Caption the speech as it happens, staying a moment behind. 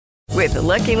With the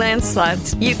Lucky Land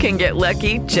Slots, you can get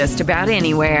lucky just about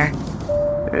anywhere.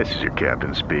 This is your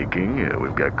captain speaking.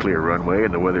 We've got clear runway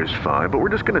and the weather's fine, but we're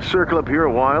just going to circle up here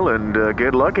a while and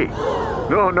get lucky.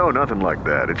 No, nothing like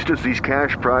that. It's just these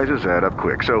cash prizes add up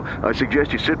quick. So I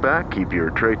suggest you sit back, keep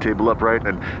your tray table upright,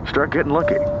 and start getting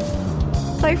lucky.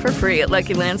 Play for free at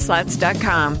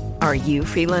LuckyLandSlots.com. Are you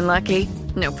feeling lucky?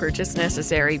 No purchase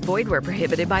necessary. Void where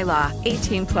prohibited by law.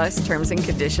 18 plus terms and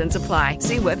conditions apply.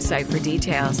 See website for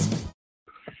details.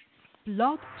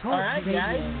 Blog Talk All right, Radio.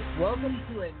 guys. Welcome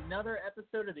to another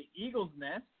episode of the Eagles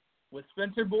Nest with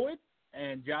Spencer Boyd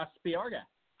and Josh PR guy.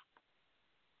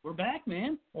 We're back,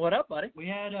 man. What up, buddy? We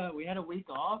had a week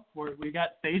off where we got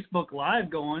Facebook Live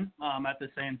going at the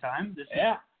same time. This is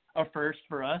a first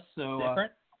for us. So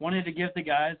Different. Wanted to give the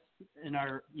guys and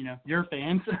our, your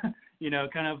fans,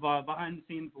 kind of behind the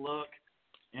scenes look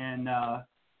and,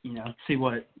 see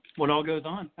what all goes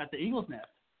on at the Eagles Nest.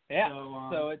 Yeah.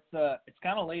 So it's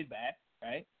kind of laid back,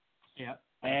 right? Yeah.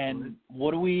 And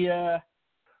what do we?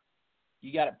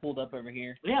 You got it pulled up over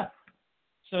here. Yeah.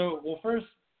 So first,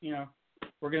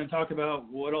 we're going to talk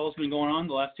about what all's been going on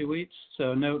the last 2 weeks.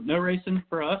 So no racing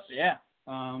for us. Yeah.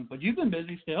 But you've been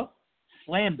busy still.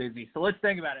 Slam busy. So let's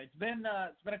think about it. It's been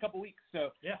a couple weeks.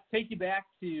 So take you back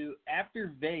to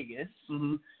after Vegas.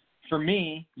 Mm-hmm. For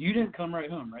me, you didn't come right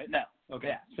home, right? No. Okay.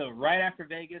 Yeah. So right after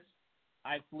Vegas,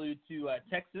 I flew to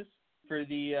Texas for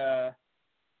the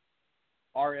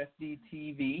RFD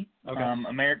TV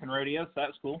American Rodeo. So that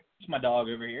was cool. It's my dog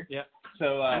over here. Yeah.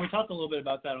 So and we talked a little bit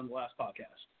about that on the last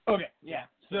podcast. Okay. Yeah.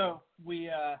 So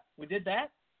we did that.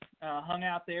 Hung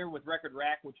out there with Record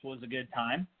Rack, which was a good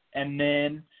time. And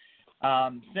then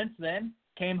since then,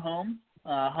 came home,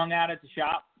 hung out at the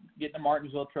shop, getting the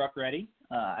Martinsville truck ready,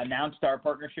 announced our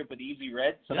partnership with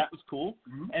EZRED, so that was cool.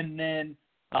 Mm-hmm. And then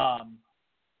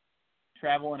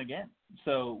traveling again.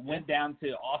 So went down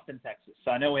to Austin, Texas.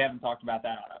 So I know we haven't talked about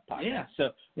that on a podcast. Yeah.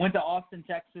 So went to Austin,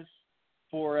 Texas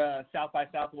for South by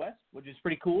Southwest, which is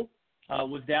pretty cool.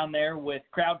 Was down there with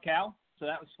Crowd Cow, so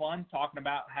that was fun, talking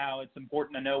about how it's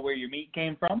important to know where your meat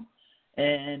came from.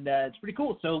 And it's pretty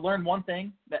cool. So learned one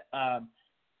thing, that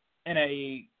in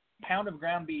a pound of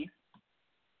ground beef,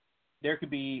 there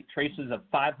could be traces of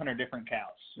 500 different cows.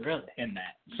 Really? In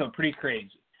that. So pretty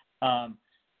crazy.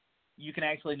 You can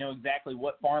actually know exactly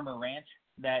what farm or ranch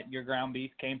that your ground beef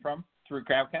came from through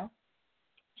Crowd Cow.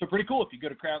 So pretty cool. If you go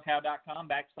to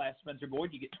crowdcow.com/Spencer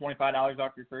Boyd, you get $25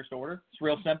 off your first order. It's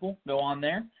real simple. Go on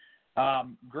there.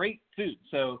 Great food.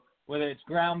 So whether it's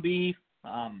ground beef,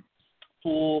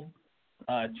 full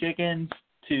chickens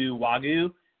to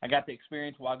Wagyu. I got to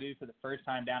experience Wagyu for the first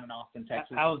time down in Austin,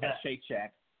 Texas. How was that? At Shake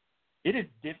Shack. It is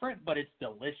different, but it's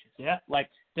delicious. Yeah.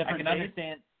 Like, different I can taste?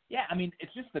 understand. Yeah, I mean,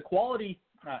 it's just the quality.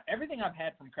 Everything I've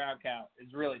had from Crowd Cow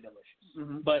is really delicious.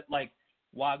 Mm-hmm. But, like,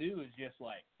 Wagyu is just,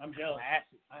 like, I'm jealous.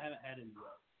 classy. I haven't had it yet.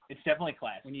 It's definitely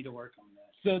classy. We need to work on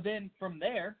that. So then from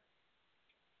there,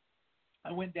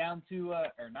 I went down to,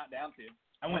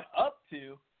 I went up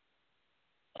to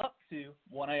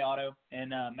 1A Auto in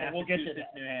Massachusetts, we'll get to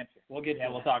that. New Hampshire. We'll get to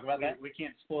we'll that. talk about that. We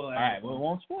can't spoil that. All right, well, we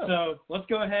won't spoil it. So let's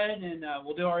go ahead and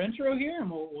we'll do our intro here, and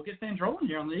we'll get things rolling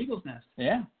here on the Eagles Nest.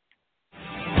 Yeah.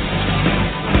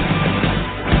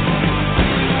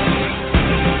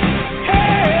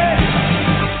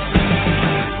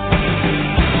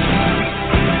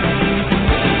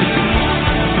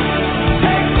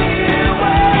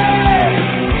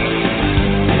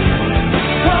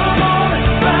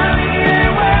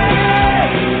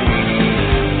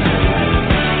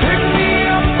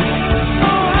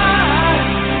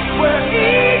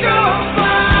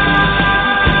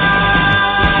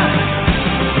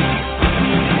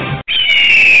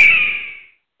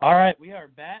 All right, we are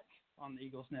back on the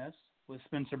Eagles Nest with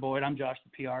Spencer Boyd. I'm Josh,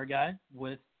 the PR guy,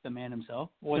 with the man himself,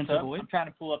 Spencer Boyd. I'm trying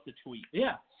to pull up the tweet.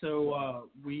 Yeah, so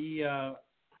we're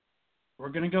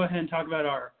going to go ahead and talk about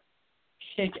our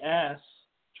kick-ass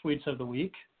tweets of the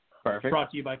week. Perfect. Brought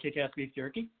to you by Kick-Ass Beef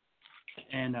Jerky.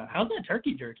 And how's that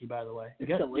turkey jerky, by the way? You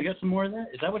got some more of that?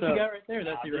 Is that what you got right there?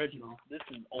 That's the original. This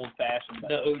is old-fashioned.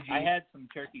 The OG. I had some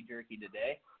turkey jerky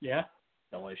today. Yeah?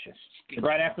 Delicious.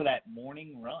 Right after that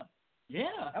morning run.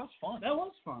 Yeah. That was fun. That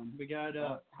was fun. We got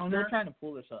Hunter. We're trying to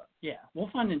pull this up. Yeah, we'll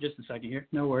find it in just a second here.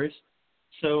 No worries.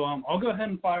 So I'll go ahead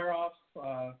and fire off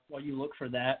while you look for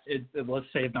that. It was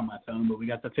saved on my phone, but we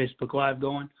got the Facebook Live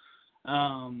going.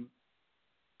 Yeah,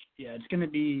 it's going to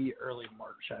be early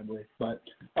March, I believe. But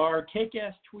our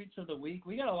kick-ass tweets of the week,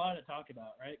 we got a lot to talk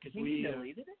about, right? Because we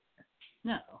deleted it?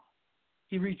 No.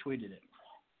 He retweeted it.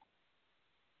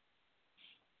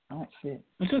 Oh, shit.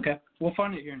 It's okay. We'll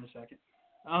find it here in a second.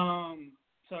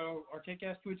 So our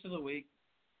kick-ass tweets of the week,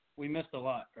 we missed a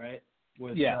lot, right?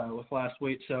 with last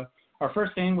week. So our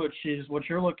first thing, which is what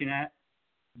you're looking at,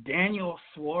 Daniel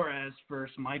Suarez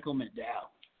versus Michael McDowell.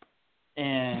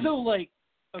 And so,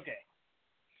 okay.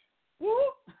 Woo!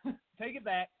 Take it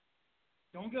back.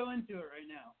 Don't go into it right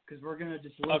now because we're going to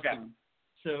just list them.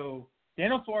 So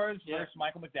Daniel Suarez versus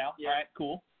Michael McDowell. Yeah. All right,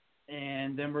 cool.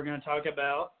 And then we're going to talk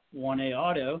about 1A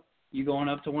Auto. You going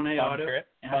up to 1A Auto.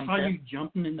 And I saw you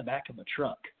jumping in the back of a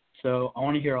truck. So I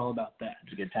want to hear all about that.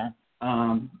 It's a good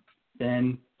time.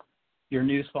 Then your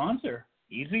new sponsor.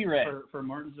 EZRED. For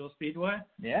Martinsville Speedway.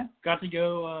 Yeah. Got to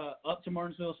go up to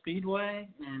Martinsville Speedway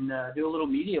and do a little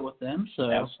media with them. So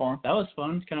that was fun. That was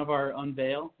fun. It's kind of our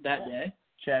unveil that day.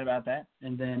 Chat about that.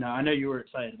 And then I know you were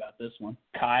excited about this one.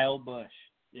 Kyle Busch.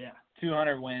 Yeah.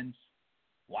 200 wins.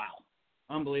 Wow.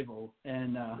 Unbelievable.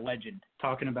 And legend.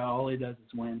 Talking about all he does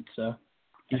is win. So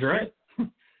he's right.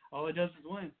 All he does is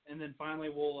win. And then finally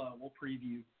we'll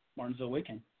preview Martinsville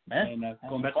Weekend. And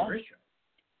going back to the racetrack.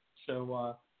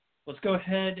 So let's go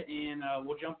ahead and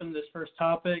we'll jump into this first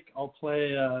topic. I'll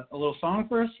play a little song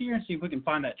for us here and see if we can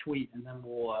find that tweet, and then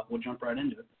we'll jump right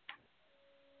into it.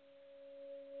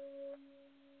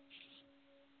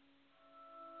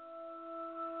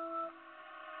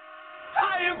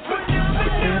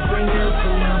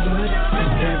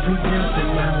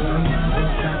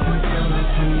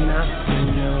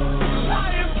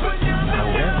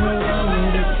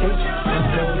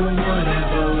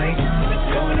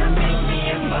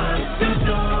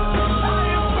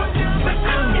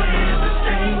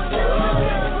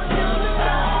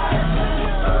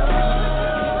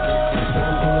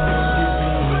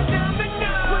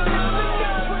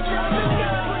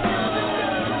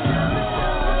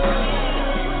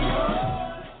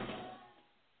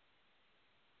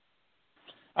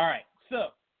 All right, so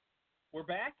we're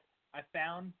back. I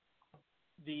found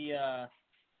the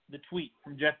tweet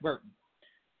from Jeff Burton.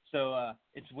 So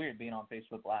it's weird being on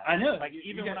Facebook Live. I know.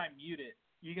 Even when I mute it,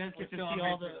 you guys get to see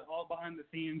all behind the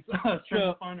scenes, trying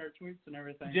to find our tweets and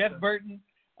everything. Jeff Burton,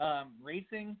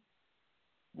 racing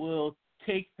will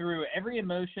take through every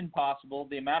emotion possible.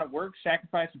 The amount of work,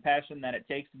 sacrifice, and passion that it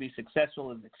takes to be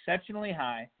successful is exceptionally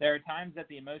high. There are times that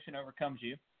the emotion overcomes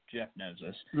you. Jeff knows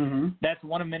this. Mm-hmm. That's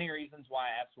one of many reasons why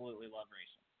I absolutely love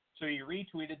racing. So you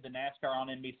retweeted the NASCAR on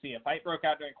NBC. A fight broke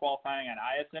out during qualifying at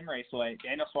ISM Raceway.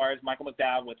 Daniel Suarez, Michael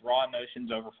McDowell with raw emotions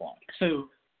overflowing. So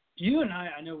you and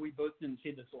I know we both didn't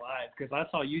see this live because I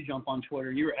saw you jump on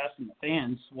Twitter. You were asking the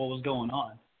fans what was going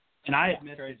on. And I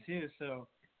admit it too. So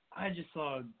I just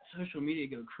saw social media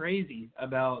go crazy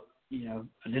about,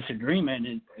 a disagreement,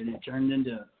 and it turned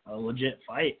into a legit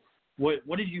fight.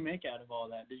 What did you make out of all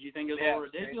that? Did you think it was all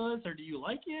ridiculous, or do you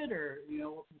like it, or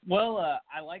Well,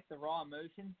 I like the raw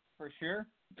emotion for sure.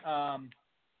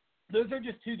 Those are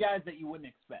just two guys that you wouldn't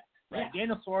expect, right? Yeah.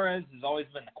 Daniel Suarez has always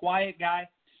been the quiet guy.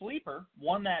 Sleeper,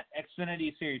 won that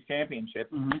Xfinity Series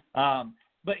championship,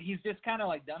 but he's just kind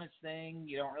of done his thing.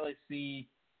 You don't really see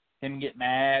him get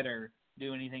mad or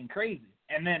do anything crazy.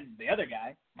 And then the other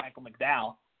guy, Michael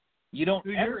McDowell, you don't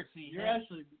ever see him. You're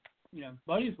actually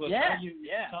buddies with him.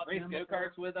 Race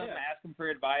go-karts with him, ask him for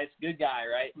advice. Good guy,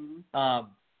 right? Mm-hmm.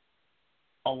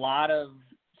 A lot of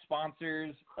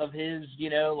sponsors of his,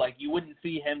 you wouldn't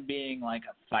see him being a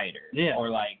fighter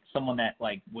or someone that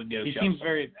would go. He seems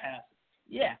very passive.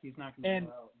 Yeah. He's not going to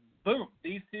go out. Boom,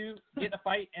 these two get in a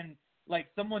fight, and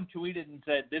someone tweeted and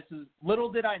said, "This is little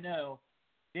did I know,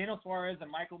 Daniel Suarez and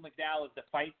Michael McDowell is the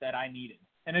fight that I needed."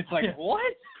 And it's what?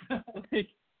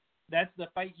 That's the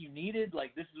fight you needed?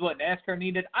 This is what NASCAR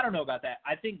needed? I don't know about that.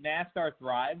 I think NASCAR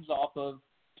thrives off of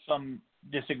some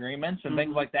disagreements and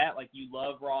things like that. You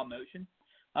love raw emotion.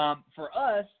 For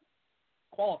us,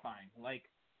 qualifying,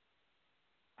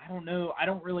 I don't know. I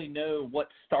don't really know what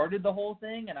started the whole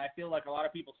thing, and I feel like a lot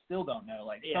of people still don't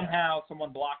know. Somehow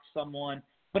someone blocked someone.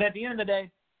 But at the end of the day,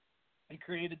 he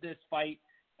created this fight,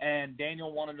 and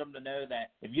Daniel wanted them to know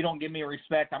that if you don't give me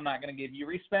respect, I'm not going to give you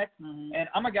respect. Mm-hmm. And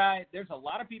I'm a guy, there's a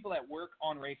lot of people that work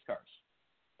on race cars.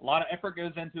 A lot of effort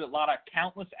goes into it, a lot of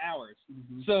countless hours.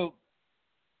 Mm-hmm. So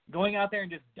going out there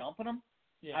and just dumping them,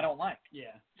 I don't like.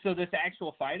 Yeah. So this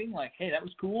actual fighting, hey, that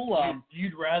was cool.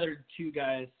 You'd rather two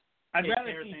guys I'd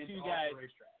rather see two guys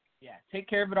take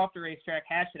care of it off the racetrack,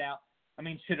 hash it out. I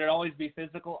mean, should it always be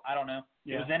physical? I don't know.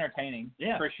 Yeah. It was entertaining,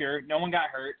 yeah, for sure. No one got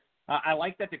hurt. I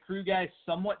like that the crew guys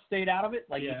somewhat stayed out of it.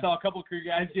 You saw a couple of crew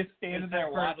guys just standing there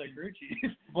watching.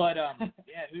 But,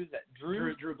 who's that?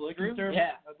 Drew Blickenster?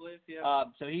 Yeah. I believe, yeah.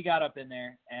 So he got up in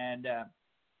there, and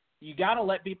you got to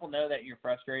let people know that you're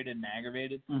frustrated and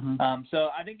aggravated. Mm-hmm. So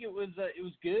I think it was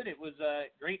good. It was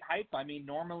great hype. I mean,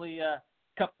 normally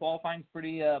Cup qualifying's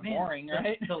pretty boring,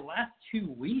 right? The last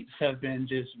 2 weeks have been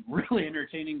just really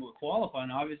entertaining with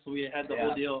qualifying. Obviously, we had the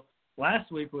whole deal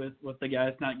last week with the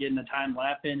guys not getting the time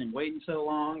lap in and waiting so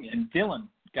long. And Dillon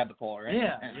got the pole, right?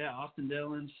 Yeah, Austin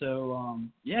Dillon. So,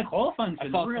 qualifying's been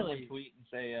I saw really someone tweet and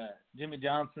say Jimmy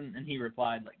Johnson, and he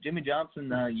replied, like, Jimmy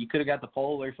Johnson, you could have got the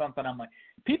pole or something. I'm like,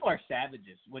 people are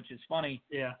savages, which is funny.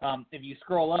 Yeah. If you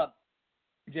scroll up,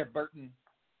 Jeff Burton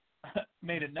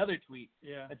made another tweet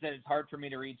that said it's hard for me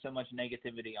to read so much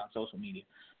negativity on social media.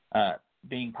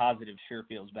 Being positive sure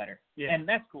feels better. Yeah. And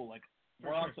that's cool. Like,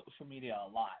 we're on social media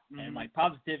a lot, and, like,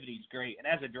 positivity is great. And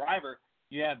as a driver,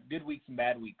 you have good weeks and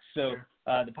bad weeks. So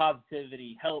the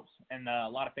positivity helps, and a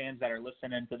lot of fans that are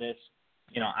listening to this,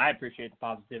 I appreciate the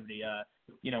positivity.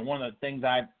 One of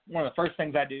the first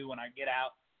things I do when I get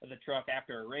out of the truck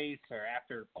after a race or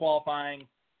after qualifying,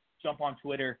 jump on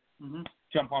Twitter,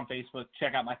 jump on Facebook,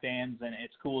 check out my fans, and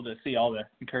it's cool to see all the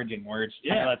encouraging words.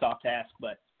 Yeah. I know that's off task,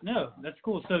 but no, that's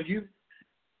cool. So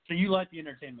you like the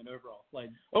entertainment overall? Like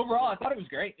overall, I thought it was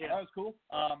great. Yeah. I thought it was cool.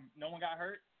 No one got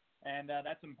hurt, and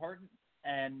that's important.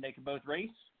 And they could both race,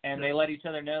 and they let each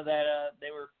other know that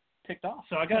they were ticked off.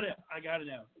 So I gotta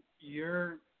know,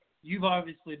 you've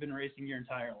obviously been racing your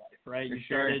entire life, right? You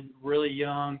started really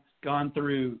young, gone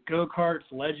through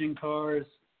go-karts, legend cars,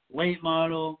 late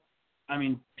model. I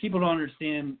mean, people don't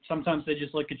understand. Sometimes they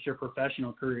just look at your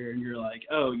professional career and you're like,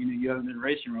 oh, you haven't been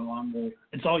racing real long. Well,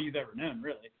 it's all you've ever known,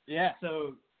 really. Yeah.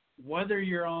 So whether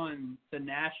you're on the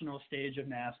national stage of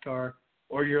NASCAR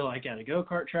or you're like at a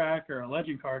go-kart track or a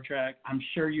legend car track, I'm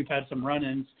sure you've had some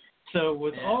run-ins. So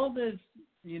with all this,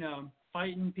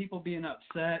 fighting, people being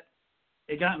upset,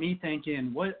 it got me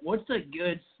thinking, what's a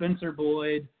good Spencer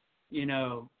Boyd,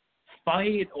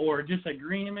 fight or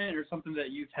disagreement or something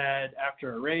that you've had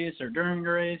after a race or during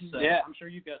a race? I'm sure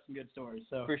you've got some good stories.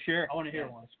 So for sure. I want to hear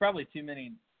one. It's probably too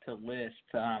many to list.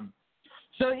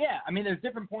 There's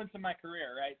different points in my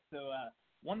career, right? So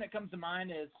one that comes to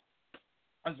mind is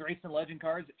I was racing legend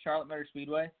cars at Charlotte Motor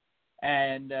Speedway,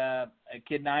 and a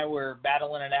kid and I were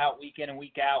battling it out week in and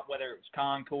week out, whether it was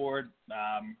Concord,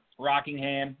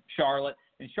 Rockingham, Charlotte.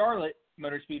 In Charlotte,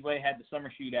 Motor Speedway had the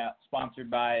summer shootout sponsored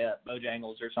by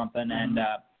Bojangles or something, and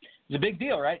it was a big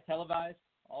deal, right? Televised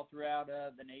all throughout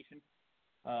the nation,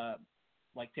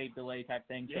 like tape delay type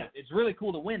thing. So it's really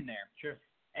cool to win there. Sure.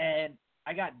 And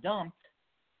I got dumped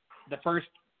the first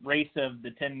race of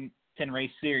the 10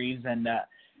 race series, and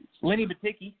Lenny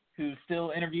Baticki, who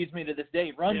still interviews me to this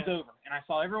day, runs over, and I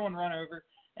saw everyone run over,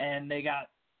 and they got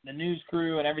the news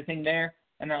crew and everything there.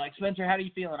 And they're like, Spencer, how do you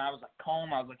feel? And I was like,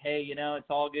 calm. I was like, hey, it's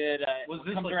all good. Was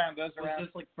this comes around, goes around. Was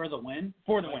this like for the win?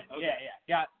 For the win. Okay.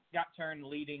 Yeah. Got turned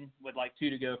leading with like 2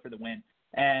 to go for the win,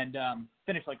 and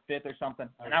finished like 5th or something.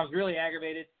 Okay. And I was really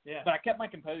aggravated. Yeah. But I kept my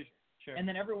composure. Sure. And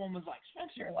then everyone was like,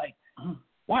 Spencer, like,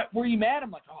 why were you mad?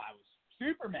 I'm like, oh, I was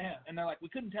super mad. Yeah. And they're like, we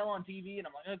couldn't tell on TV. And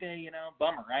I'm like, okay,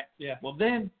 bummer, right? Yeah. Well,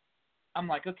 then I'm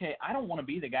like, okay, I don't want to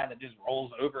be the guy that just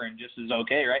rolls over and just is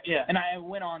okay, right? Yeah. And I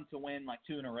went on to win like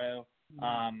 2 in a row.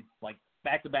 Like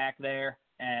back-to-back there,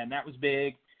 and that was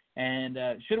big, and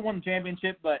should have won the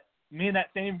championship, but me and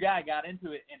that same guy got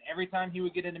into it, and every time he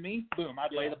would get into me, boom,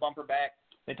 I'd lay the bumper back.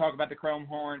 They talk about the chrome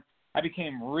horn. I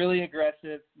became really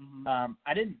aggressive.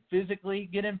 I didn't physically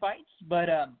get in fights, but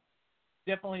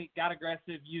definitely got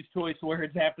aggressive, used choice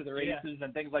words after the races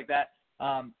and things like that.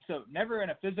 So never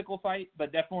in a physical fight,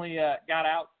 but definitely got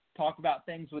out, talk about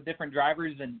things with different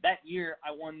drivers, and that year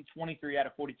I won 23 out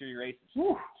of 43 races.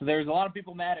 Whew. So there was a lot of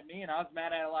people mad at me, and I was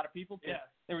mad at a lot of people because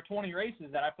there were 20 races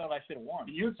that I felt I should have won.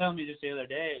 You were telling me just the other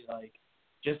day, like,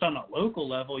 just on a local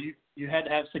level, you had to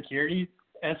have security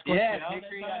escorts out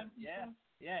Hickory, at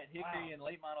Hickory and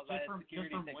late models. Just from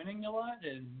winning a lot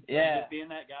and just being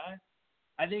that guy?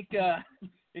 I think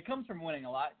it comes from winning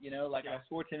a lot. I was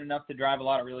fortunate enough to drive a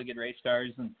lot of really good race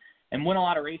cars and win a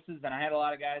lot of races, and I had a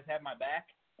lot of guys have my back.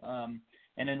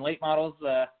 And in late models,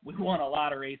 we won a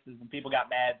lot of races, and people got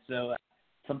mad. So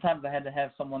sometimes I had to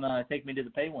have someone take me to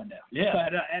the pay window. Yeah.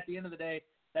 But at the end of the day,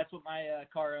 that's what my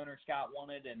car owner, Scott,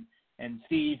 wanted. And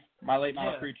Steve, my late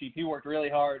model crew chief, he worked really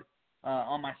hard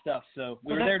on my stuff. So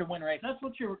we were there to win races. That's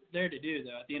what you're there to do,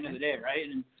 though, at the end of the day, right?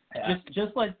 And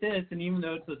just like this, and even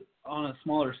though it's on a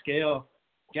smaller scale,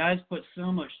 guys put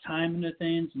so much time into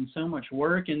things and so much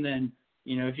work, and then,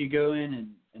 if you go in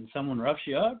and someone roughs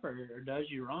you up or does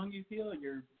you wrong, you feel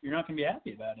you're not going to be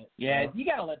happy about it. Yeah, you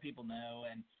got to let people know.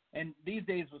 And these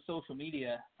days with social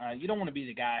media, you don't want to be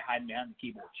the guy hiding behind the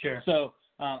keyboard. Sure. So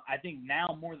I think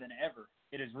now more than ever,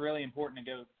 it is really important to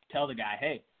go tell the guy,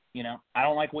 hey, I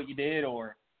don't like what you did,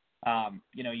 or,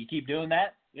 you keep doing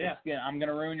that. Yeah. I'm going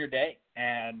to ruin your day,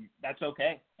 and that's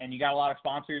okay. And you got a lot of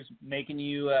sponsors making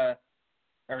you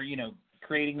or,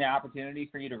 creating the opportunity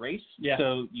for you to race. Yeah.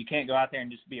 So you can't go out there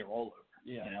and just be a rollover.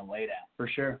 Yeah. Lay down. For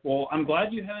sure. Well, I'm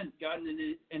glad you haven't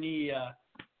gotten any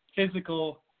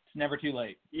physical. It's never too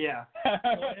late. Yeah.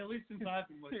 Well, at least since I've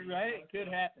been with you. Right? It could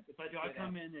happen. If I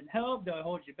come in and help, do I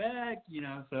hold you back?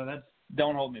 So that's.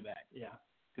 Don't hold me back. Yeah.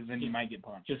 Because then you might get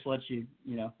punched. Just let you,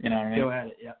 You know what I mean? go at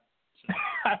it. Yeah.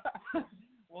 So.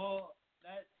 Well,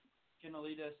 that's going to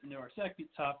lead us into our second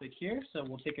topic here. So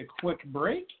we'll take a quick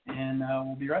break, and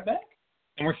we'll be right back.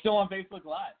 And we're still on Facebook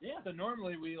Live. Yeah. So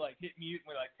normally we hit mute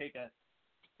and we take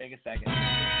a second.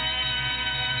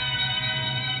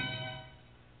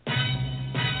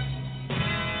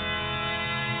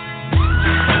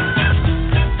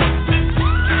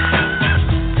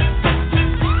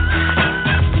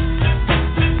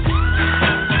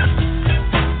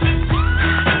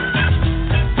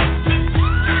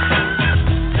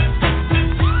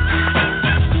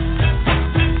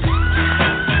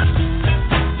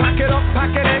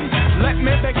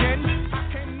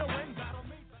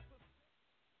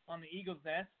 Eagles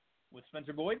Nest with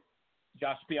Spencer Boyd,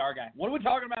 Josh P. our guy. What are we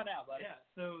talking about now, buddy? Yeah,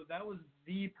 so that was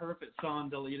the perfect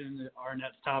song to lead into our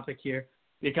next topic here,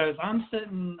 because I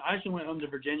actually went home to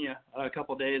Virginia a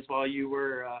couple of days while you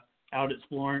were out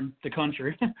exploring the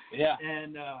country. Yeah.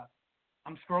 And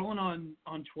I'm scrolling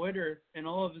on Twitter, and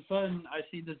all of a sudden I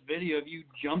see this video of you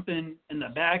jumping in the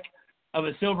back of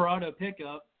a Silverado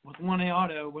pickup with 1A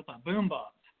auto with a boombox.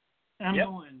 And I'm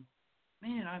going,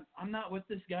 man, I'm not with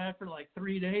this guy for like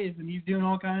 3 days, and he's doing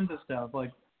all kinds of stuff.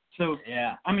 So,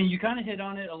 yeah. I mean, you kind of hit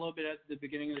on it a little bit at the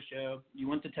beginning of the show. You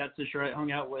went to Texas, right?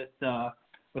 Hung out with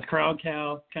Crowd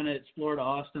Cow, kind of explored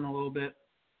Austin a little bit,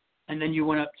 and then you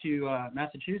went up to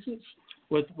Massachusetts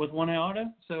with 1A Auto.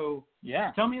 So,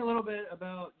 yeah, tell me a little bit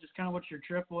about just kind of what your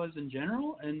trip was in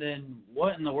general, and then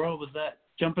what in the world was that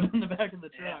jumping in the back of the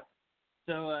truck? Yeah.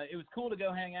 So it was cool to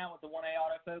go hang out with the 1A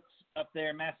Auto folks up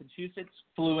there in Massachusetts.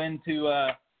 Flew into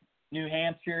New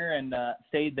Hampshire and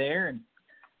stayed there, and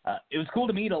it was cool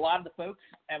to meet a lot of the folks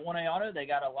at 1A Auto. They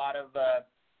got a lot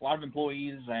of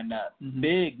employees and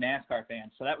big NASCAR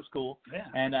fans, so that was cool. Yeah.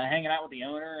 And hanging out with the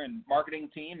owner and marketing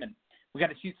team, and we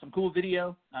got to shoot some cool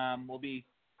video. We'll be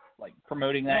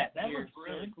promoting that. That here was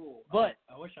really soon. cool. But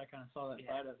I wish I kind of saw that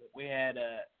side of it. We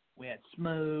had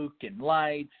smoke and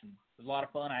lights, and it was a lot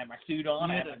of fun. I had my suit on.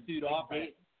 I had my suit off.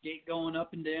 Gate going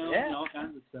up and down and all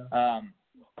kinds of stuff.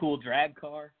 Cool drag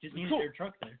car. Just needed your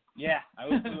truck there. Yeah, I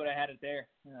wish we would have had it there.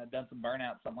 Done some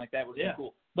burnouts, something like that would be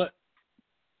cool. But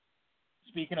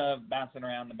speaking of bouncing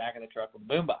around the back of the truck with a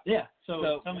boombox. Yeah,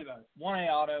 so tell me about it. 1A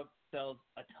Auto sells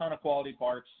a ton of quality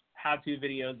parts, how-to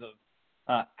videos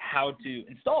of how to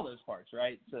install those parts,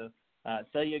 right? So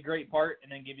sell you a great part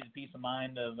and then give you the peace of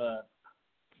mind of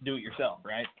do it yourself,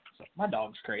 right? So my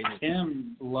dog's crazy.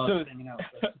 Tim loves hanging out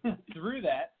with us. Through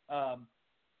that,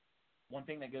 one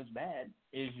thing that goes bad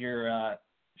is your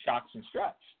shocks and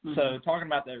struts. Mm-hmm. So talking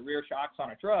about the rear shocks on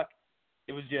a truck,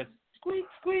 it was just squeak,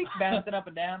 squeak, bouncing up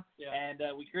and down. Yeah. And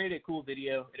we created a cool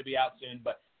video. It'll be out soon,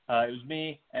 but it was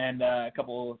me and a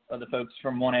couple of the folks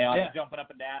from 1A Auto jumping up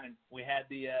and down, and we had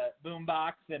the boom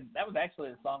box, and that was actually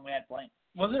the song we had playing.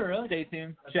 Was it really? Stay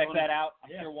tuned. Check that out. I'm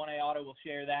sure 1A Auto will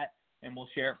share that, and we'll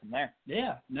share it from there.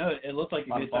 Yeah. No, it looked like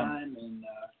a good time, and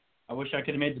I wish I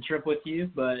could have made the trip with you,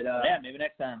 but maybe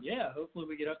next time. Yeah, hopefully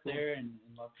we get up there and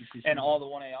love to see. And all the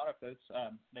 1A Auto folks,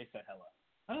 they said hello.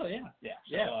 Oh yeah.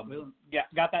 Yeah. So,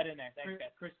 got that in there. Thanks, guys.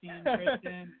 Christine,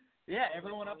 Kristen. Yeah,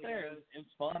 everyone up there. It was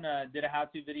fun. Did a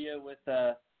how-to video with.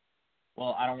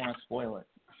 Well, I don't want to spoil it.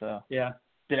 So yeah.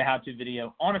 Did a how-to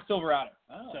video on a Silverado.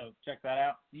 Oh. So check that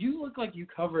out. You look like you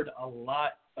covered a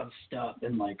lot of stuff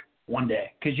in one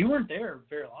day, because you weren't there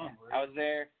very long. I was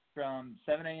there from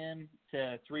 7 a.m.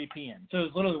 to 3 p.m. So it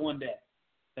was literally one day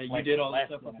that you did all this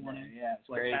stuff with 1A. Yeah, it's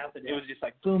great. Half the day. It was just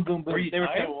boom, boom, boom. They were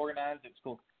so organized. It was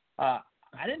cool.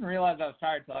 I didn't realize I was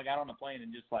tired until I got on the plane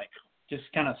and just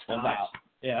kind of was out.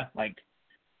 Yeah.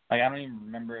 I don't even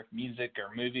remember if music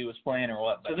or movie was playing or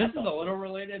what. But so this is a little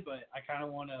related, but I kind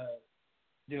of want to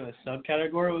do a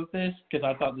subcategory with this, because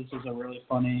I thought this was a really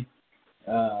funny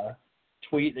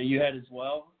tweet that you had as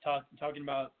well, talking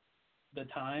about the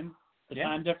time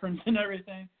difference and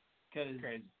everything. Because,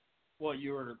 well,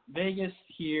 you were Vegas,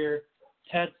 here,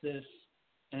 Texas,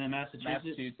 and then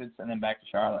Massachusetts, and then back to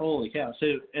Charlotte. Holy cow! So,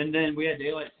 and then we had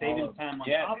daylight savings time on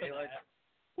top of that.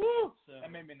 Woo! So,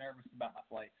 that made me nervous about my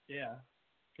flight. Yeah,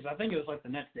 because I think it was the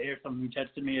next day or something. You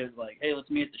texted me as "Hey, let's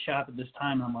meet at the shop at this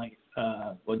time." And I'm like,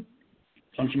 "What?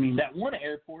 Don't you mean that one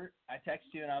airport?" I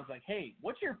texted you and I was like, "Hey,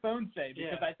 what's your phone say?"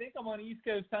 Because I think I'm on East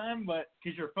Coast time, but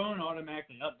because your phone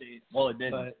automatically updates. Well, it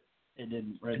didn't. But it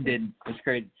didn't. Right? It didn't. It's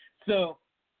crazy. So,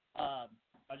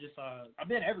 I've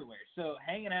been everywhere. So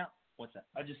hanging out. What's that?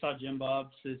 I just saw Jim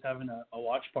Bob's is having a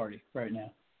watch party right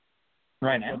now.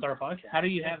 Right now? With our podcast. How do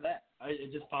you have that?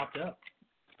 It just popped up.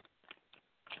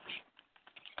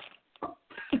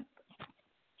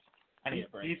 I need a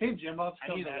break. Do you think Jim Bob's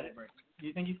still I need mad a at break. Do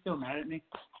you think he's still mad at me?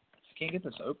 Just can't get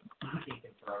this open.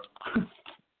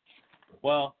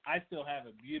 Well, I still have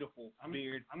a beautiful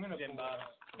beard. I'm gonna Jim pull Bob. it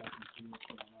up so I can see what's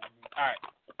going on here. All right.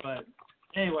 But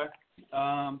anyway,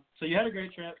 so you had a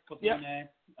great trip with Yep. Renee.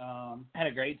 Had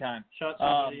a great time. Shot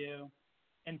some video.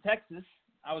 In Texas,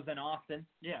 I was in Austin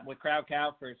Yeah. with Crowd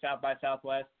Cow for South by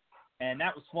Southwest, and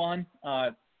that was fun.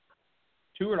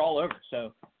 Toured all over.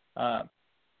 So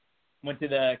went to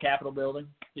the Capitol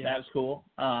building. Yeah. That was cool.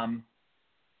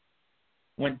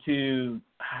 Went to,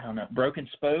 Broken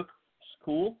Spoke. It's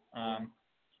cool.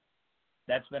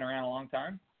 That's been around a long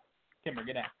time. Kimber,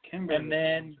 get out. Kimber. And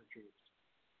then,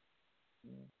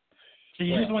 so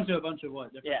you just went to a bunch of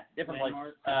what? Different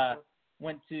landmarks? places.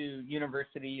 Went to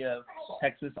University of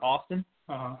Texas, Austin.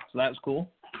 Uh-huh. So that was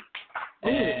cool.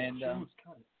 And she almost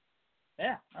cut it.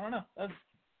 yeah, I don't know. That was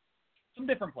some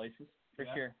different places for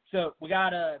Yeah. sure. So we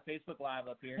got a Facebook Live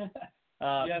up here.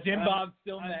 Yes, Jim Bob's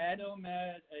still I'm mad. still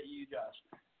mad at you, Josh.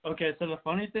 Okay, so the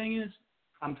funny thing is,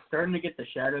 I'm starting to get the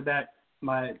shadow back.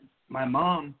 My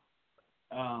mom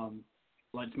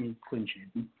likes me clean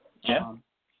shaven. Yeah.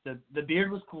 The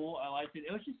beard was cool. I liked it.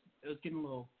 It was getting a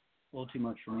little too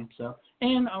much for me. So,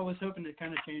 and I was hoping to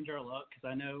kind of change our luck because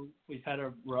I know we've had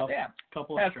a rough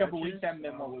couple of Past stretches. couple weeks haven't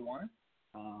been what we wanted.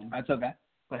 That's okay.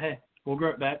 But hey, we'll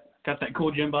grow it back. Got that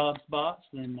cool Jim Bob spots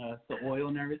and the oil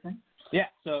and everything. Yeah.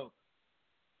 So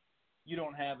you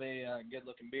don't have a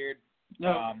good-looking beard.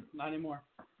 No, not anymore.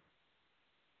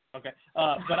 Okay.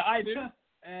 But I do,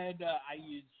 and I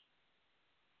use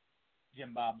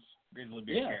Jim Bob's Grizzly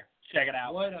Beard Care. Check it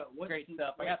out. What great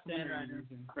stuff. I got some scent in are right you now.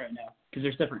 using right now? Because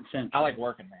there's different scents. I like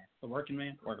Working Man. The Working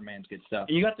Man. Working Man's good stuff.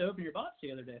 And you got to open your box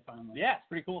the other day finally. Yeah, it's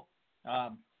pretty cool.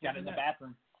 Got it in the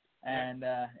bathroom, and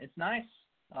it's nice.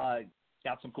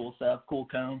 Got some cool stuff. Cool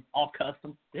cone, all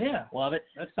custom. Yeah, love it.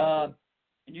 That's so cool.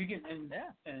 And you can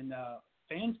and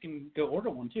fans can go order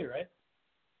one too, right?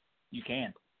 You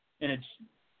can. And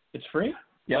it's free.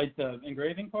 Yep. Like the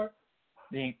engraving part.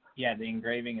 The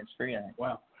engraving is free, I think.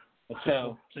 Wow.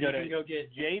 So you can go get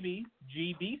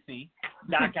jbgbc.com.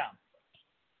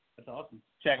 That's awesome.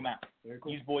 Check them out. Very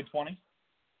cool. Use Boyd20.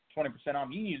 20% off.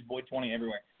 You can use Boyd20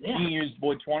 everywhere. Yeah. You can use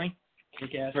Boyd20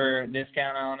 for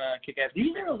discount on Kick-Ass.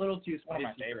 These are a little too spicy.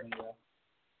 One of my favorites. For me,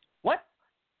 what?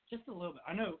 Just a little bit.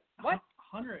 I know. What?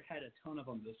 Hunter had a ton of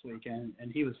them this weekend,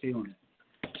 and he was feeling it.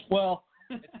 Well,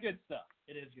 it's good stuff.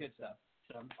 It is good stuff.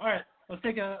 So, all right, let's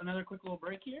take another quick little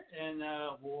break here, and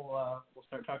we'll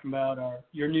start talking about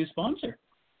your new sponsor.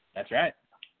 That's right.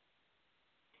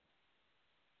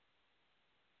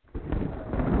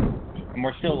 And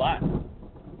we're still live.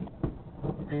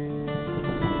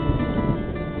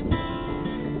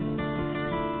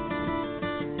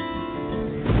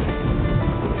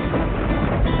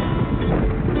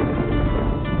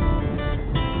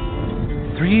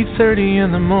 "3:30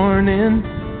 in the morning,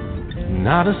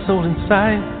 not a soul in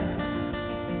sight.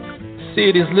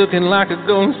 City's looking like a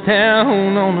ghost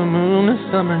town on a moonless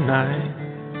summer night.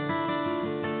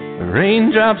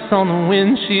 Raindrops on the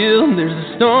windshield, there's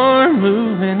a storm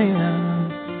moving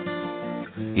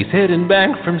in. He's heading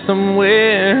back from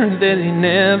somewhere that he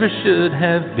never should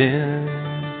have been.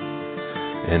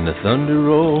 And the thunder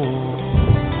rolls,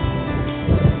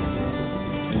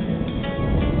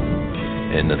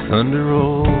 and the thunder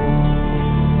rolls."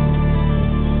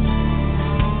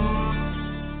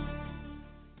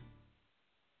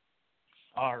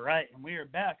 All right, and we are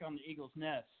back on the Eagles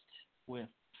Nest with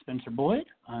Spencer Boyd.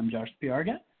 I'm Josh, the PR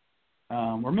guy.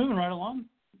 We're moving right along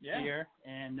here,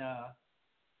 and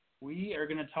we are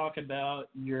going to talk about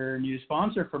your new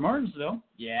sponsor for Martinsville.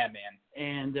 Yeah, man.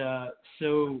 And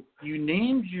so you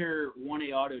named your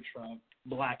 1A auto truck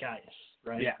Black Ice,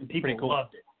 right? Yeah, and people pretty cool.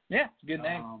 loved it. Yeah, good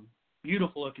name.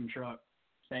 Beautiful looking truck.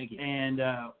 Thank you. And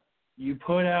you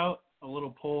put out a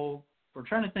little poll. We're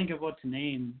trying to think of what to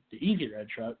name the EZRED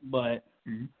truck, but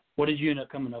what did you end up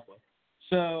coming up with?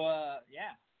 So,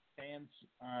 fans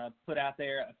put out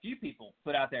there, a few people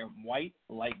put out there, White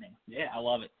Lightning. Yeah, I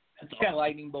love it. It's got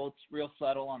lightning bolts, real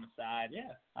subtle on the side.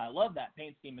 Yeah. I love that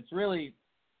paint scheme. It's really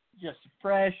just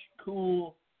fresh,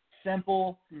 cool,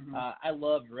 simple. I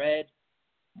love red,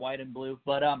 white, and blue.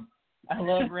 But I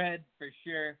love red for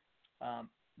sure.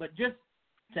 But just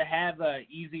to have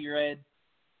EZRED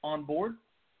on board,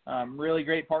 really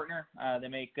great partner. They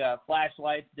make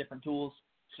flashlights, different tools.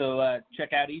 So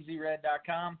check out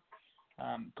EZRED.com.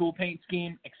 Cool paint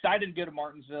scheme. Excited to go to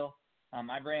Martinsville.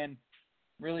 I've ran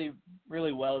really,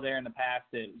 really well there in the past.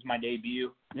 It was my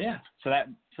debut. Yeah. So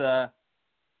that's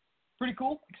pretty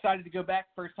cool. Excited to go back.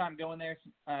 First time going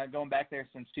back there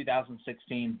since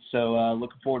 2016. So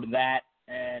looking forward to that.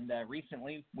 And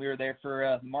recently we were there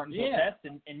for the Martinsville test,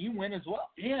 and you win as well.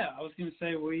 Yeah, I was going to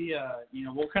say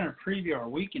we'll kind of preview our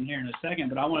weekend here in a second,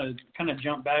 but I want to kind of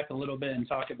jump back a little bit and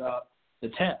talk about the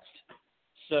test.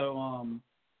 So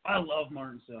I love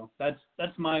Martinsville.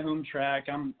 That's my home track.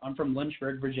 I'm from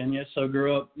Lynchburg, Virginia, so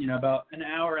grew up about an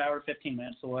hour 15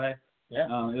 minutes away. Yeah.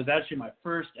 It was actually my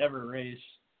first ever race.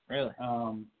 Really?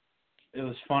 It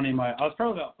was funny. I was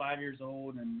probably about 5 years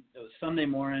old, and it was Sunday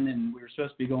morning, and we were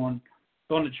supposed to be going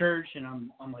to church, and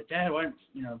I'm like, Dad, why?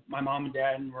 My mom and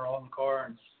Dad, and we're all in the car,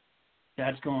 and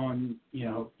Dad's going,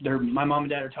 my mom and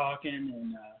Dad are talking,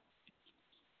 and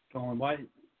going, why?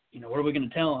 What are we going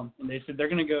to tell them? And they said they're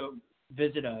going to go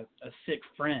visit a sick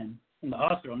friend in the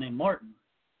hospital named Martin,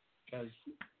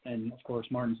 and of course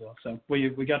Martinsville. So we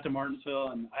got to Martinsville,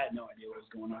 and I had no idea what was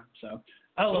going on. So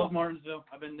I love Martinsville.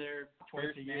 I've been there twice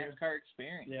a year. NASCAR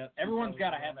experience. Yeah, everyone's got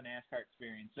to have a NASCAR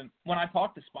experience. And when I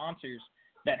talk to sponsors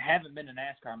that haven't been to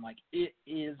NASCAR, I'm like, it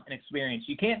is an experience.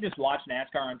 You can't just watch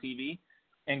NASCAR on TV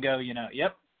and go,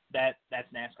 yep, that's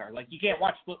NASCAR. Like, you can't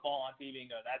watch football on TV and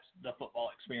go, that's the football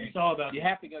experience. It's all about you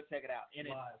have to go check it out. And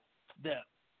it's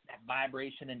that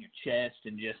vibration in your chest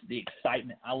and just the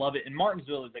excitement. I love it. And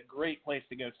Martinsville is a great place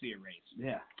to go see a race.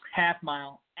 Yeah. Half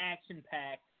mile,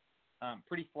 action-packed,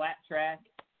 pretty flat track,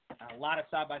 a lot of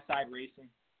side-by-side racing.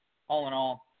 All in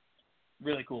all,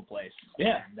 really cool place.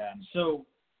 Yeah. And, so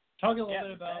talk a little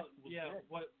bit about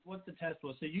what the test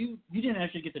was. So you didn't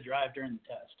actually get to drive during the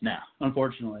test. No.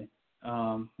 Unfortunately.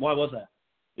 Why was that?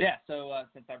 Yeah, so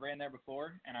since I ran there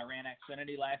before and I ran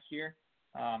Xfinity last year,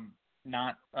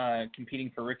 not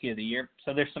competing for Rookie of the Year.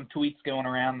 So there's some tweets going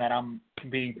around that I'm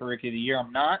competing for Rookie of the Year.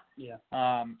 I'm not. Yeah.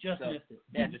 Missed it.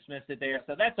 Yeah, just missed it there.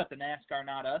 So that's up to NASCAR,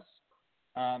 not us.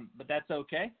 But that's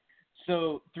okay.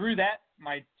 So through that,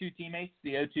 my two teammates,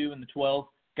 the 02 and the 12,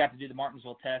 got to do the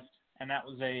Martinsville test, and that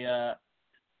was a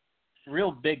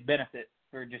real big benefit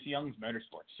for just Young's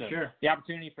Motorsports. So sure. The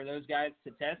opportunity for those guys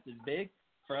to test is big.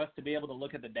 For us to be able to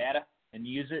look at the data and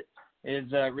use it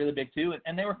is really big too.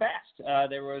 And they were fast.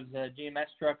 There was a GMS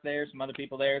truck there, some other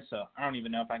people there. So I don't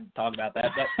even know if I can talk about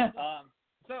that.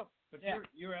 But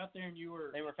you were out there and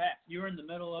they were fast. You were in the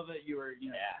middle of it. You were,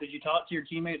 Did you talk to your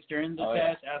teammates during the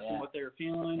test, ask them what they were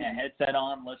feeling? Yeah, headset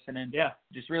on, listening. Yeah.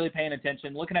 Just really paying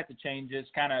attention, looking at the changes,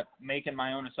 kind of making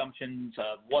my own assumptions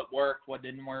of what worked, what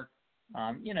didn't work.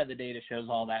 The data shows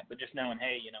all that, but just knowing,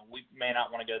 hey, we may not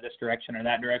want to go this direction or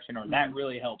that direction, or that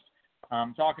really helps.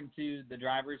 Talking to the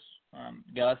drivers,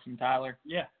 Gus and Tyler,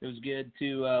 it was good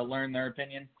to learn their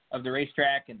opinion of the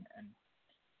racetrack, and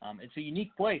it's a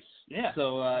unique place. Yeah.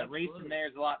 So racing there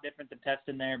is a lot different than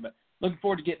testing there, but looking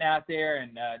forward to getting out there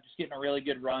and just getting a really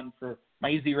good run for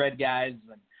my EZRED guys,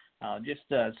 and just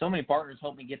so many partners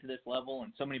helped me get to this level,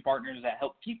 and so many partners that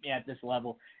help keep me at this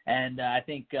level, and I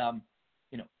think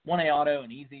 1A Auto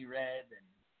and EZRED and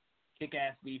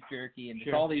Kick-Ass Beef Jerky and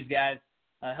just all these guys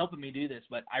helping me do this.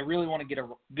 But I really want to get a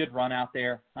good run out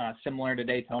there, similar to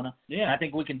Daytona. Yeah. And I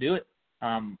think we can do it.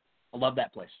 I love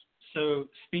that place. So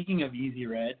speaking of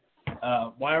EZRED,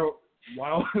 while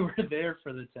we were there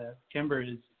for the test, Kimber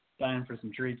is dying for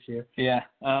some treats here. Yeah.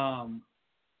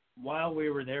 While we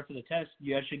were there for the test,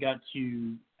 you actually got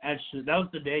to that was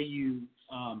the day you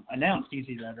announced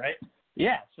EZRED, right?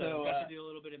 Yeah. So got to do a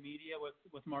little bit of media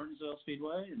with Martinsville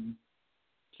Speedway, and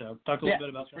so talk a little bit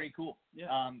about that. It's pretty cool.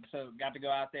 Yeah. So got to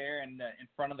go out there and in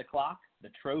front of the clock, the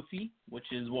trophy, which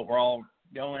is what we're all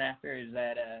going after, is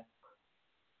that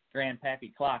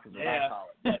Grandpappy clock, is what I call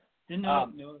it. But, didn't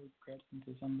know Craig can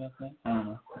say something about that? I don't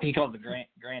know. He calls it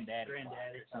Granddaddy or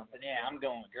something. Yeah, I'm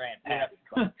going with Grandpappy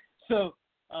clock. So,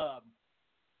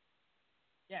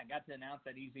 got to announce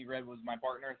that EZRED was my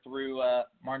partner through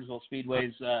Martinsville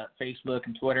Speedway's Facebook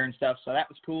and Twitter and stuff. So that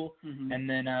was cool. Mm-hmm. And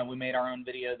then we made our own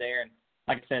video there. And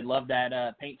like I said, love that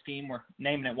paint scheme. We're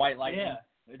naming it White Lightning.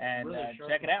 Yeah, and really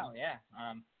check it out. Yeah.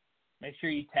 Make sure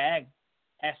you tag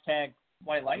 #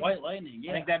 White Lightning. White Lightning,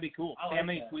 yeah. I think that'd be cool. See how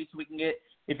many tweets we can get.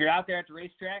 If you're out there at the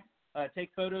racetrack,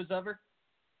 take photos of her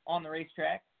on the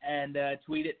racetrack and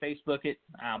tweet it, Facebook it.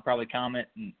 I'll probably comment.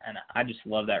 And I just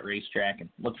love that racetrack and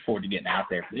look forward to getting out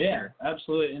there for sure. Yeah,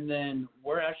 absolutely. And then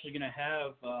we're actually going to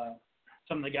have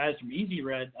some of the guys from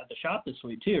EZRED at the shop this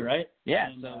week too, right? Yeah,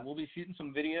 and, so we'll be shooting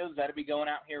some videos. That'll be going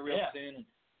out here real soon.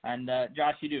 And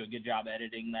Josh, you do a good job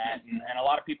editing that. And a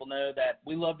lot of people know that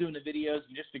we love doing the videos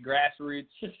and just the grassroots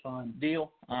just fun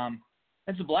deal.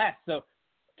 It's a blast. So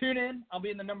tune in. I'll be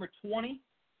in the number 20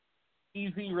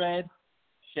 EZRED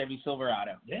Chevy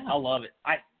Silverado. Yeah. I love it.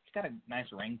 It's got a nice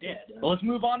ring to it. Yeah. Well, let's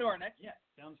move on to our next. Yeah,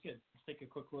 sounds good. Let's take a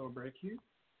quick little break here.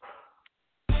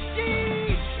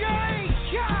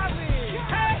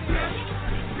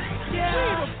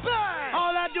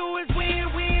 All I do is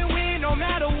win, win, win, no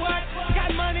matter what.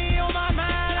 Got money on my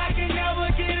mind, I can never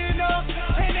get enough.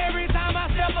 And every time I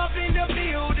step up in the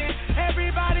building,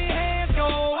 everybody hands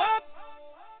go up.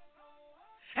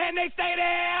 And they stay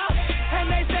there,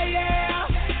 and they say yeah,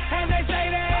 and they say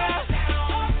there.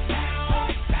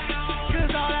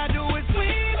 Cause all I do is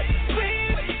win,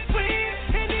 win, win.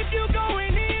 And if you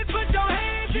going in, put your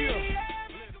hands in the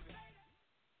air.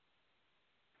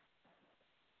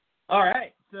 All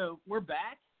right, so we're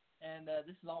back, and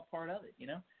this is all part of it, you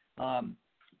know.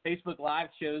 Facebook Live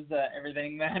shows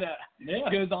everything that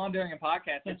goes on during a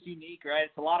podcast. It's unique, right?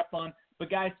 It's a lot of fun. But,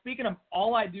 guys, speaking of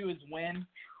all I do is win,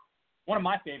 one of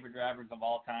my favorite drivers of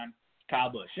all time, Kyle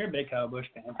Busch. You're a big Kyle Busch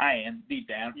fan. I am, deep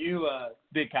down. You,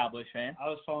 big Kyle Busch fan. I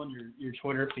was following your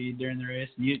Twitter feed during the race,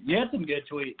 and you had some good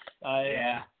tweets.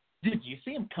 Yeah. Did you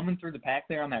see him coming through the pack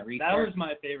there on that restart? That was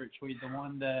my favorite tweet, the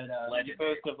one that you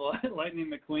posted of Lightning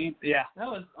McQueen. Yeah. That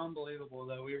was unbelievable,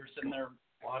 though. We were sitting there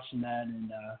watching that,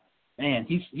 and, man,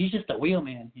 he's just a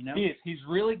wheelman, you know? He is. He's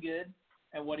really good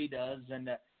at what he does, and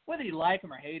whether you like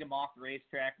him or hate him off the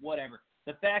racetrack, whatever,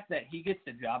 the fact that he gets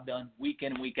the job done week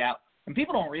in and week out, and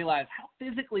people don't realize how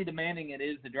physically demanding it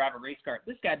is to drive a race car.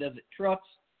 This guy does it trucks,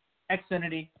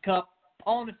 Xfinity, Cup,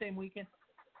 all in the same weekend,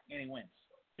 and he wins.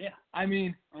 Yeah. I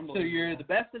mean, so you're the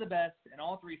best of the best in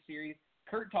all three series.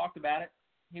 Kurt talked about it.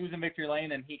 He was in victory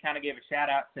lane, and he kind of gave a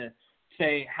shout-out to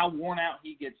say how worn out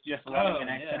he gets just running an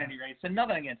Xfinity race. And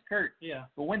nothing against Kurt. Yeah.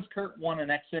 But when's Kurt won an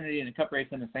Xfinity and a Cup race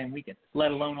in the same weekend,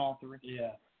 let alone all three?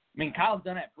 Yeah. I mean, Kyle's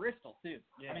done it at Bristol, too.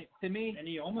 Yeah. I mean, to me. And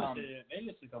he almost did it at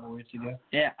Vegas a couple weeks ago.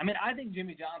 Yeah. I mean, I think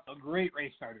Jimmy Johnson's a great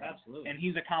race starter. Absolutely. And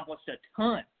he's accomplished a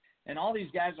ton. And all these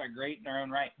guys are great in their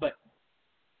own right. But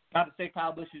not to say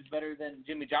Kyle Busch is better than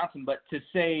Jimmy Johnson, but to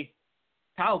say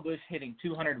Kyle Busch hitting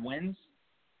 200 wins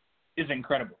is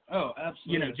incredible. Oh,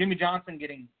 absolutely. You know, Jimmy Johnson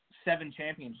getting 7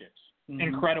 championships. Mm-hmm.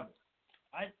 Incredible.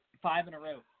 5 in a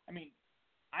row. I mean,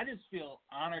 I just feel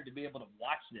honored to be able to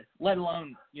watch this, let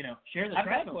alone, you know, share the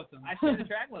track with them. I share the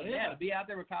track with them. Yeah, to be out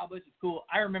there with Kyle Busch is cool.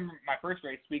 I remember my first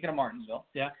race, speaking of Martinsville.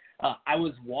 Yeah. I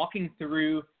was walking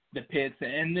through the pits,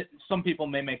 and some people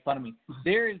may make fun of me.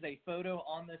 There is a photo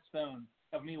on this phone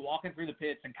of me walking through the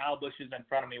pits, and Kyle Busch is in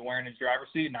front of me wearing his driver's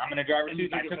suit, and I'm in a driver's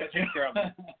suit, and I took a picture of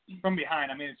him from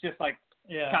behind. I mean, it's just like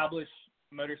Kyle Busch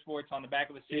Motorsports on the back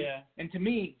of a suit. Yeah. And to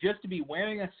me, just to be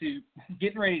wearing a suit,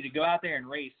 getting ready to go out there and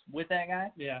race with that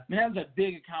guy, yeah. I mean, that was a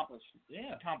big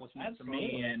accomplishment Absolutely. for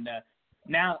me. And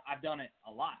now I've done it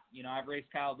a lot. You know, I've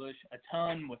raced Kyle Busch a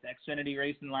ton with Xfinity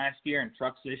racing last year and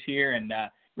trucks this year, and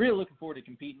really looking forward to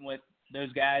competing with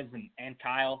those guys and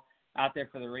Kyle out there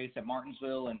for the race at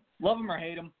Martinsville. And love him or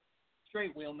hate him,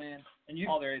 straight wheel man. And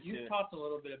all there is to you've it. talked a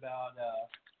little bit about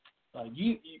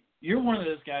you're one of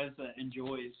those guys that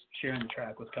enjoys sharing the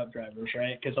track with Cup drivers,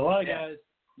 right? Because a lot of guys,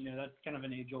 you know, that's kind of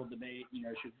an age-old debate. You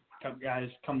know, should Cup guys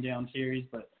come down series?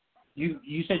 But you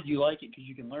said you like it because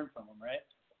you can learn from them, right?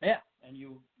 Yeah. And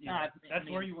that's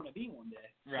where you want to be one day.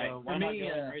 Right. So why not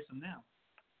go and race them now?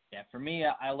 Yeah, for me,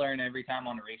 I learn every time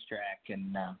on the racetrack,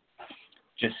 and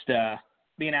just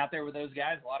being out there with those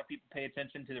guys, a lot of people pay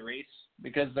attention to the race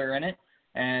because they're in it,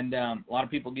 and a lot of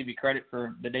people give you credit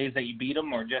for the days that you beat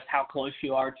them or just how close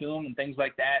you are to them and things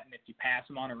like that, and if you pass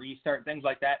them on a restart, things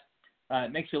like that.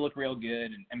 It makes you look real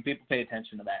good, and people pay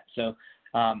attention to that. So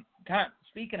kind of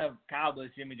speaking of Kyle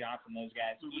Busch, Jimmy Johnson, those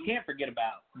guys, you can't forget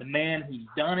about the man who's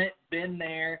done it, been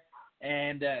there,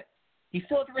 and he's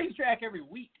still at the racetrack every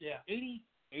week. Yeah.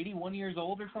 81 years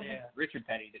old or something? Yeah. Richard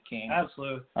Petty, the king.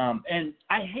 Absolutely. And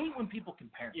I hate when people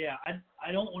compare them. Yeah, I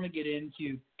don't want to get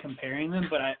into comparing them,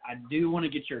 but I do want to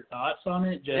get your thoughts on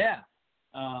it. But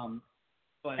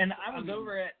and I was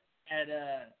over at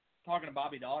talking to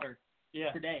Bobby Daughter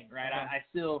today, right? I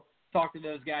still talk to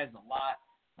those guys a lot.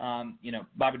 You know,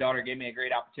 Bobby Daughter gave me a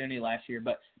great opportunity last year,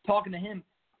 but talking to him,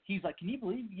 he's like, can you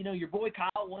believe, you know, your boy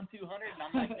Kyle won 200? And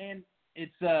I'm like, man,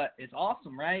 it's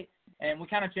awesome, right? And we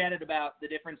kind of chatted about the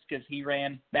difference because he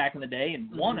ran back in the day and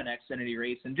won an Xfinity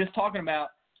race, and just talking about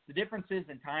the differences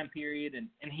in time period. And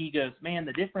he goes, man,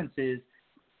 the difference is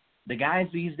the guys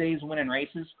these days winning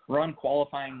races run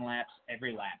qualifying laps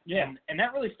every lap. Yeah. And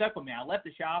that really stuck with me. I left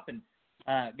the shop and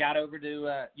got over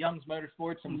to Young's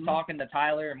Motorsports and was talking to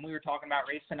Tyler, and we were talking about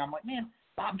racing. I'm like, man,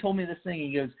 Bob told me this thing.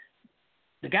 He goes,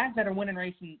 the guys that are winning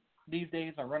racing these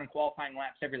days are running qualifying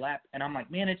laps every lap. And I'm like,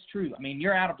 man, it's true. I mean,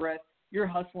 you're out of breath. You're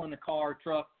hustling the car,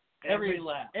 truck, every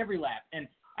lap. And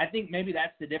I think maybe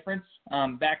that's the difference.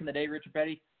 Back in the day, Richard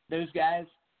Petty, those guys,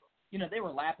 they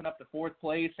were lapping up to 4th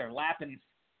place or lapping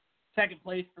 2nd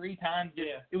place 3 times.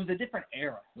 Yeah. It was a different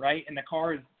era, right? And the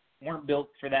cars weren't built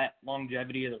for that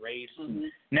longevity of the race. Mm-hmm.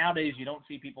 Nowadays, you don't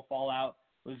see people fall out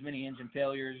with as many engine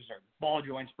failures or ball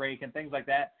joints break and things like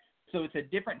that. So it's a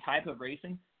different type of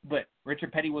racing. But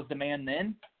Richard Petty was the man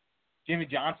then. Jimmy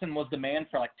Johnson was the man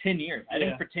for like 10 years. I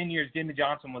think for 10 years, Jimmy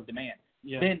Johnson was the man.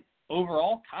 Yeah. Then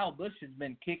overall, Kyle Busch has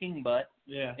been kicking butt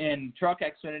in Truck,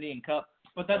 Xfinity, and Cup.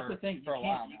 But that's the thing. For a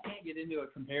while You can't get into a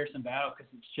comparison battle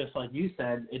because it's just like you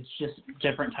said. It's just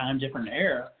different time, different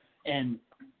era. And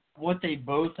what they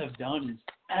both have done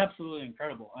is absolutely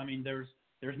incredible. I mean,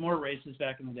 there's more races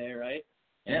back in the day, right?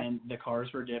 Yeah. And the cars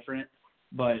were different.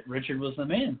 But Richard was the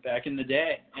man back in the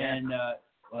day. Yeah. And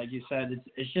like you said,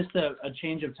 it's just a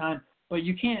change of time. But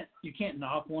you can't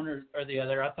knock one or the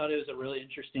other. I thought it was a really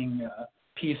interesting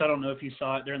piece. I don't know if you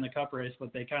saw it during the Cup race,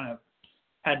 but they kind of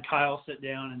had Kyle sit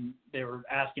down and they were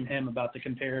asking him about the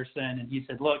comparison. And he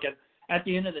said, look, at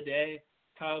the end of the day,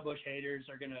 Kyle Busch haters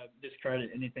are going to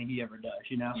discredit anything he ever does,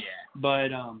 Yeah. But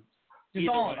just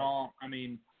all in all, I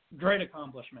mean, great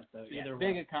accomplishment, though. Yeah, either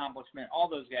big way. accomplishment. All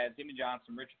those guys, Jimmy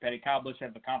Johnson, Richard Petty, Kyle Busch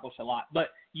have accomplished a lot. But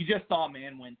you just saw a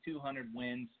man win 200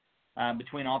 wins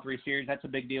between all 3 series. That's a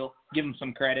big deal. Give him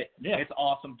some credit. Yeah. It's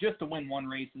awesome. Just to win one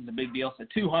race is a big deal. So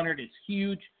 200 is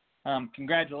huge.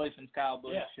 Congratulations, Kyle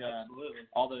Busch. Yeah, absolutely.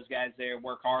 All those guys there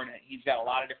work hard. He's got a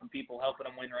lot of different people helping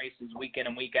him win races week in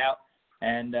and week out.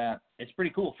 And it's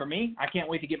pretty cool. For me, I can't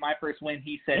wait to get my first win.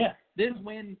 He said, this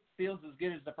win feels as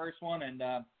good as the first one, and,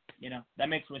 that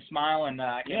makes me smile, and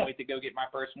I can't wait to go get my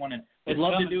first one. And would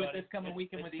love to do it this coming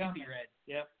weekend with EZRED.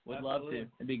 Yep, would love to.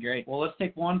 It'd be great. Well, let's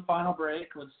take one final break.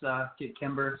 Let's get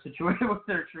Kimber situated with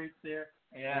their treats there,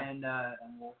 and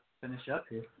we'll finish up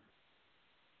here.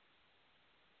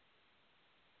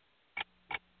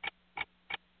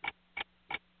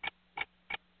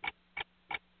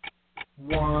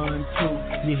 One,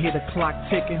 two, you hear the clock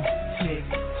ticking. Tick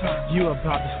tock. You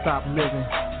about to stop living.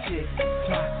 Tick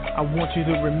tock. I want you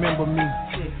to remember me.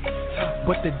 Tick tock.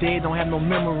 But the dead don't have no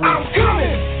memory. I'm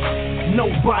coming.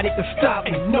 Nobody can stop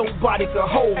me. Nobody can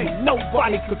hold me.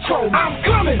 Nobody control me. I'm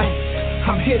coming.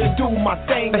 I'm here to do my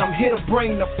thing. I'm here to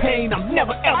bring the pain. I'm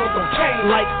never ever gonna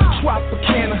change. Like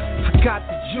Tropicana, I got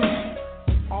the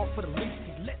juice. All for the least.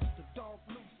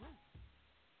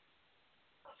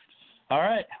 All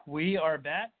right, we are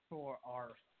back for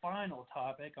our final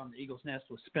topic on the Eagles Nest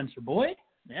with Spencer Boyd.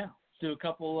 Yeah, let's do a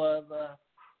couple of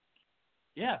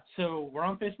so we're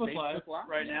on Facebook Live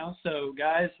right now. So,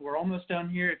 guys, we're almost done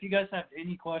here. If you guys have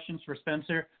any questions for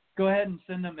Spencer, go ahead and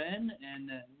send them in, and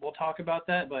we'll talk about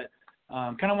that. But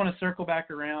kind of want to circle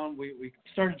back around. We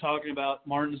started talking about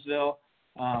Martinsville,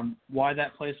 why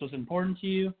that place was important to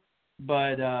you.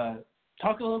 But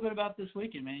talk a little bit about this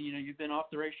weekend, man. You've been off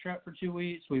the racetrack for 2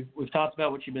 weeks. We've talked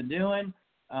about what you've been doing.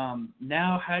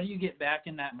 Now, how do you get back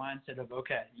in that mindset of,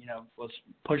 okay, let's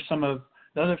push some of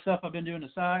the other stuff I've been doing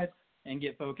aside and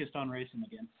get focused on racing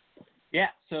again? Yeah,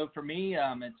 so for me,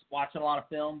 it's watching a lot of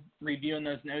film, reviewing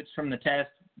those notes from the test,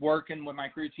 working with my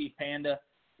crew chief, Panda,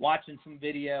 watching some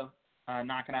video,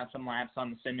 knocking out some laps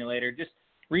on the simulator, just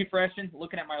refreshing,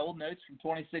 looking at my old notes from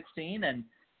 2016, and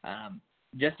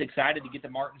just excited to get to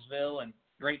Martinsville, and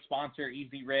great sponsor,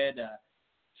 EZRED.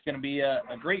 It's going to be a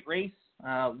great race.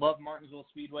 Love Martinsville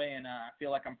Speedway, and I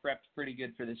feel like I'm prepped pretty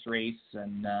good for this race,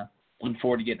 and looking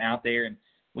forward to getting out there. And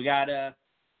we got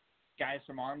guys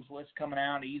from Arms List coming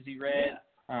out, EZRED.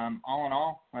 All in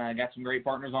all, got some great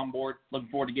partners on board. Looking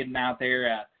forward to getting out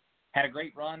there. Had a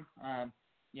great run.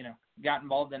 Got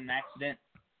involved in an accident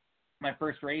my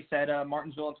first race at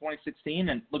Martinsville in 2016,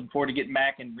 and looking forward to getting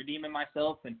back and redeeming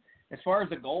myself. And as far as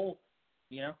the goal,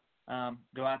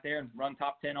 go out there and run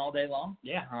top 10 all day long.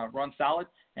 Yeah. Run solid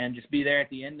and just be there at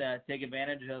the end, take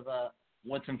advantage of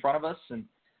what's in front of us, and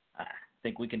I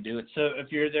think we can do it. So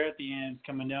if you're there at the end,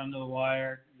 coming down to the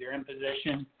wire, you're in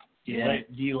position. Do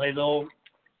you lay the old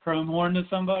chrome horn to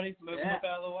somebody, move them up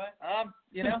out of the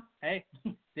way? Hey,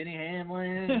 Denny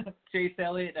Hamlin, Chase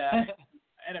Elliott.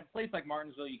 At a place like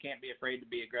Martinsville, you can't be afraid to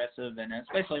be aggressive, and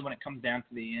especially when it comes down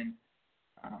to the end.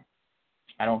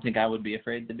 I don't think I would be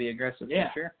afraid to be aggressive. Yeah,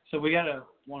 for sure. So we got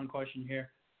one question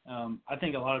here. I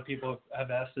think a lot of people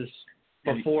have asked this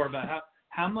before about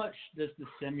how much does the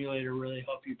simulator really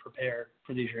help you prepare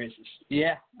for these races?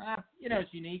 Yeah,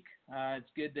 it's unique. It's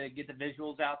good to get the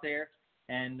visuals out there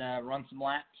and run some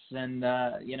laps, and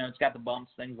it's got the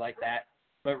bumps, things like that.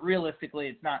 But realistically,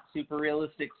 it's not super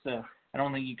realistic, so I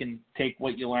don't think you can take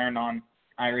what you learn on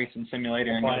iRacing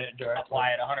Simulator and apply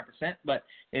it 100%, but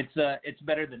it's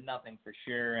better than nothing for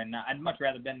sure, and I'd much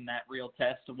rather been in that real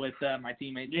test with my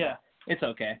teammates. Yeah. It's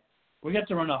okay. We got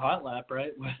to run a hot lap,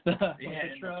 right? With the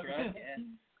truck.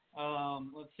 Yeah.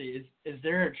 Let's see. Is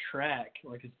there a track,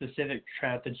 like a specific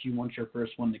track that you want your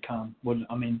first one to come?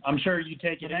 I'm sure you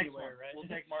take it anywhere, right? We'll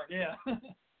take Martin. Yeah.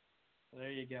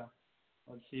 There you go.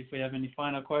 Let's see if we have any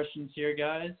final questions here,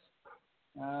 guys.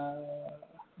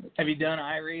 Have you done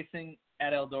iRacing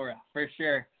at Eldora? For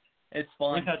sure. It's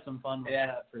fun. We've had some fun with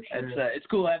that, for sure. It's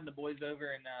cool having the boys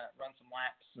over and run some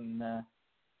laps. And,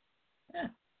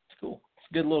 it's cool. It's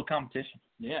a good little competition.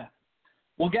 Yeah.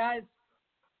 Well, guys,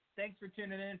 thanks for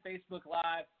tuning in, Facebook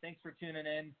Live. Thanks for tuning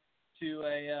in to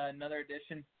another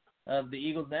edition of the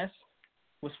Eagles Nest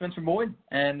with Spencer Boyd.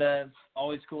 And it's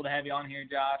always cool to have you on here,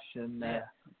 Josh. And,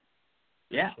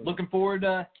 looking forward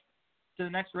to the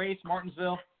next race,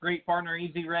 Martinsville. Great partner,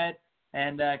 EZRED.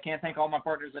 And can't thank all my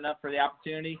partners enough for the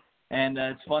opportunity. And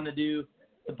it's fun to do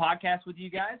the podcast with you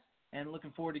guys. And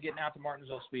looking forward to getting out to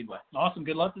Martinsville Speedway. Awesome.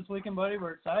 Good luck this weekend, buddy.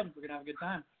 We're excited. We're going to have a good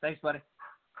time. Thanks, buddy.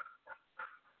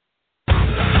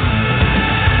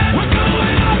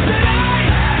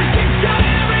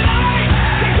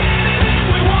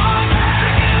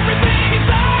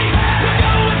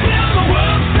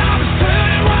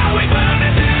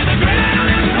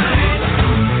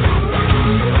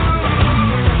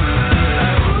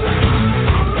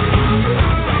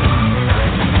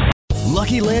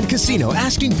 Lucky Land Casino,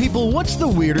 asking people, what's the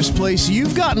weirdest place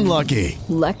you've gotten lucky?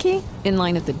 Lucky? In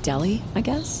line at the deli, I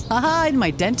guess? Aha, in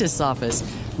my dentist's office.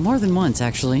 More than once,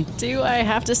 actually. Do I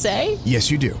have to say?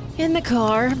 Yes, you do. In the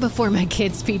car before my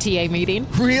kids' PTA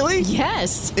meeting. Really?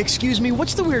 Yes. Excuse me,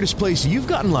 what's the weirdest place you've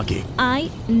gotten lucky?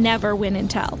 I never win and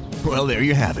tell. Well, there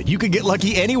you have it. You can get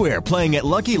lucky anywhere, playing at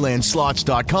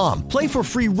LuckyLandSlots.com. Play for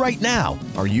free right now.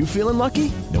 Are you feeling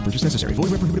lucky? No purchase necessary.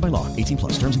 Void where prohibited by law.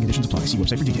 18+. Terms and conditions apply. See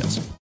website for details.